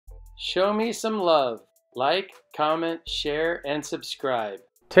Show me some love. Like, comment, share, and subscribe.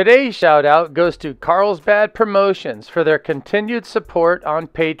 Today's shout out goes to Carlsbad Promotions for their continued support on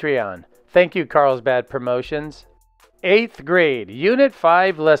Patreon. Thank you, Carlsbad Promotions. 8th grade, Unit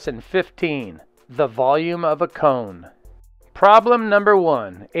 5, Lesson 15, the volume of a cone. Problem number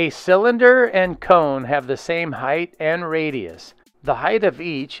 1. A cylinder and cone have the same height and radius. The height of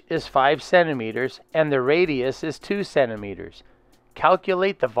each is 5 centimeters and the radius is 2 centimeters.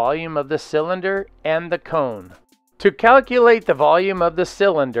 Calculate the volume of the cylinder and the cone. To calculate the volume of the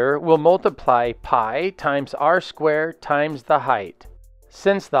cylinder, we'll multiply pi times r squared times the height.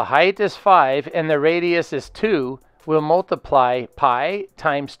 Since the height is 5 and the radius is 2, we'll multiply pi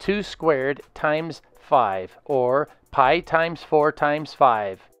times 2 squared times 5, or pi times 4 times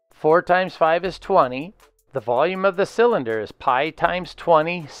 5. 4 times 5 is 20. The volume of the cylinder is pi times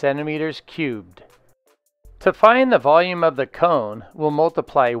 20 centimeters cubed. To find the volume of the cone, we'll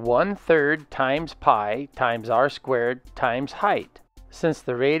multiply 1/3 times pi times r squared times height. Since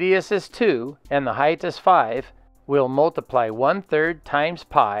the radius is 2 and the height is 5, we'll multiply 1/3 times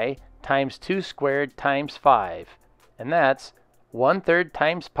pi times 2 squared times 5. And that's 1/3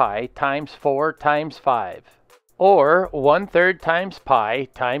 times pi times 4 times 5. Or 1/3 times pi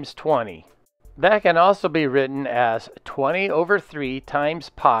times 20. That can also be written as 20/3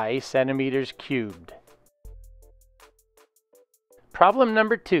 times pi centimeters cubed. Problem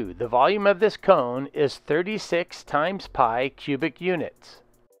number 2. The volume of this cone is 36 times pi cubic units.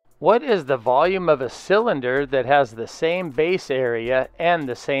 What is the volume of a cylinder that has the same base area and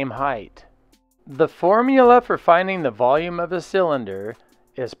the same height? The formula for finding the volume of a cylinder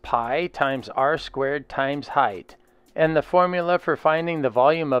is pi times r squared times height, and the formula for finding the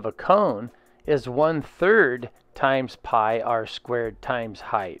volume of a cone is 1/3 times pi r squared times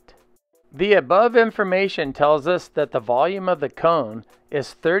height. The above information tells us that the volume of the cone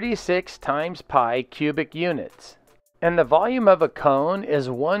is 36 times pi cubic units. And the volume of a cone is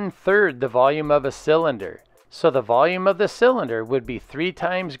 1/3 the volume of a cylinder. So the volume of the cylinder would be 3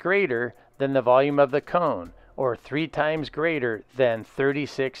 times greater than the volume of the cone, or 3 times greater than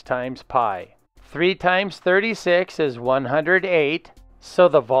 36 times pi. 3 times 36 is 108. So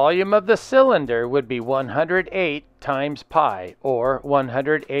the volume of the cylinder would be 108 times pi, or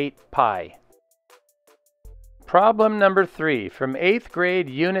 108 pi. Problem number 3 from 8th grade,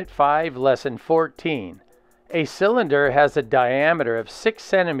 Unit 5, Lesson 14. A cylinder has a diameter of 6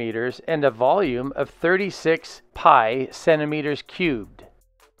 centimeters and a volume of 36 pi centimeters cubed.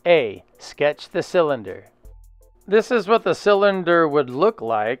 A. Sketch the cylinder. This is what the cylinder would look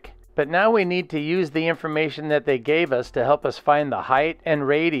like. But now we need to use the information that they gave us to help us find the height and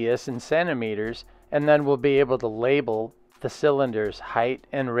radius in centimeters, and then we'll be able to label the cylinder's height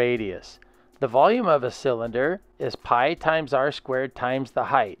and radius. The volume of a cylinder is pi times r squared times the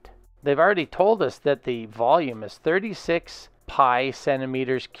height. They've already told us that the volume is 36 pi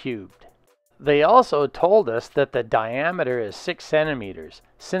centimeters cubed. They also told us that the diameter is 6 centimeters.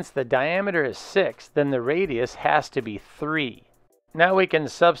 Since the diameter is 6, then the radius has to be 3. Now we can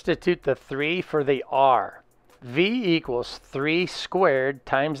substitute the 3 for the r. V equals 3 squared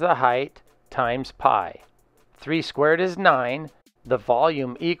times the height times pi. 3 squared is 9. The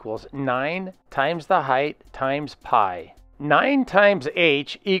volume equals 9 times the height times pi. 9 times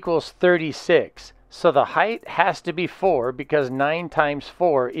h equals 36. So the height has to be 4 because 9 times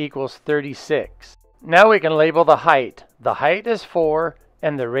 4 equals 36. Now we can label the height. The height is 4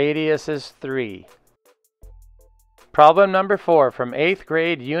 and the radius is 3. Problem number 4 from 8th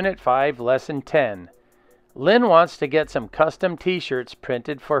grade, Unit 5, Lesson 10. Lynn wants to get some custom t-shirts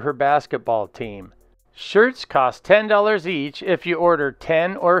printed for her basketball team. Shirts cost $10 each if you order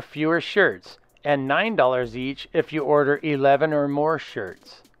 10 or fewer shirts, and $9 each if you order 11 or more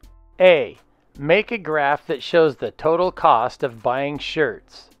shirts. A. Make a graph that shows the total cost of buying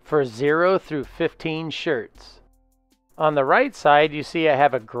shirts for 0 through 15 shirts. On the right side, you see I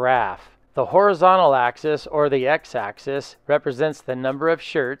have a graph. The horizontal axis, or the x-axis, represents the number of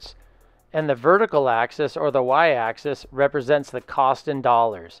shirts, and the vertical axis, or the y-axis, represents the cost in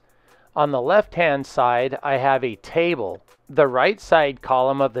dollars. On the left-hand side, I have a table. The right side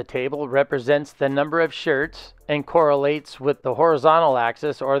column of the table represents the number of shirts and correlates with the horizontal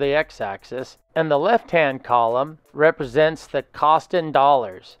axis, or the x-axis, and the left-hand column represents the cost in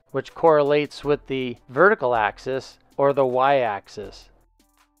dollars, which correlates with the vertical axis, or the y-axis.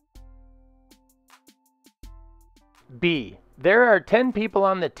 B. There are 10 people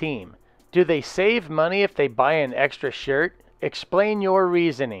on the team. Do they save money if they buy an extra shirt? Explain your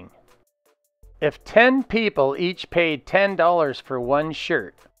reasoning. If 10 people each paid $10 for one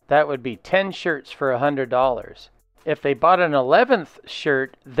shirt, that would be 10 shirts for $100. If they bought an 11th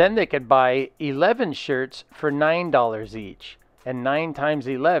shirt, then they could buy 11 shirts for $9 each. And 9 times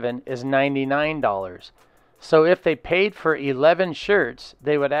 11 is $99. So if they paid for 11 shirts,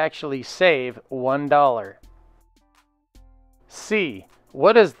 they would actually save $1. C.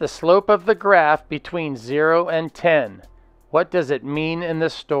 What is the slope of the graph between 0 and 10? What does it mean in the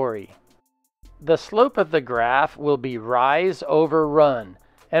story? The slope of the graph will be rise over run.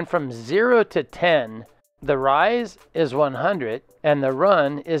 And from 0 to 10, the rise is 100 and the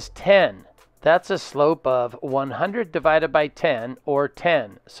run is 10. That's a slope of 100 divided by 10, or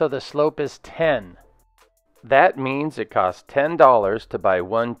 10. So the slope is 10. That means it costs $10 to buy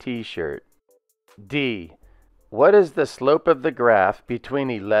one t-shirt. D. What is the slope of the graph between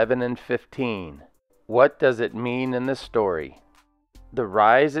 11 and 15? What does it mean in the story? The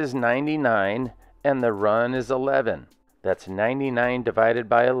rise is 99 and the run is 11. That's 99 divided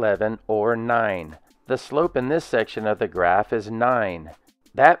by 11, or 9. The slope in this section of the graph is 9.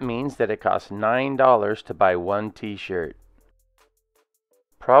 That means that it costs $9 to buy one t-shirt.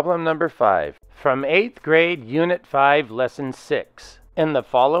 Problem number 5. From 8th grade, Unit 5, Lesson 6. In the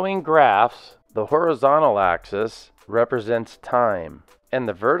following graphs, the horizontal axis represents time, and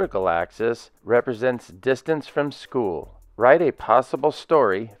the vertical axis represents distance from school. Write a possible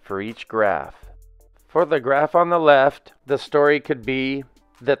story for each graph. For the graph on the left, the story could be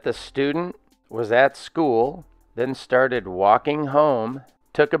that the student was at school, then started walking home,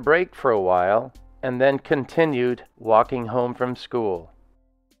 took a break for a while, and then continued walking home from school.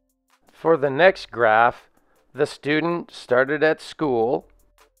 For the next graph, the student started at school,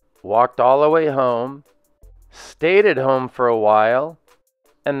 walked all the way home, stayed at home for a while,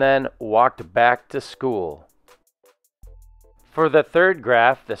 and then walked back to school. For the third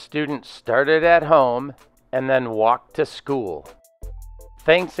graph, the student started at home and then walked to school.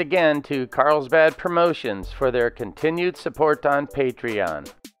 Thanks again to Carlsbad Promotions for their continued support on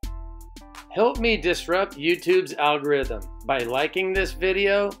Patreon. Help me disrupt YouTube's algorithm by liking this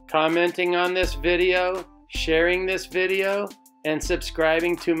video, commenting on this video, sharing this video, and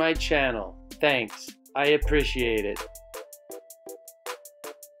subscribing to my channel. Thanks. I appreciate it.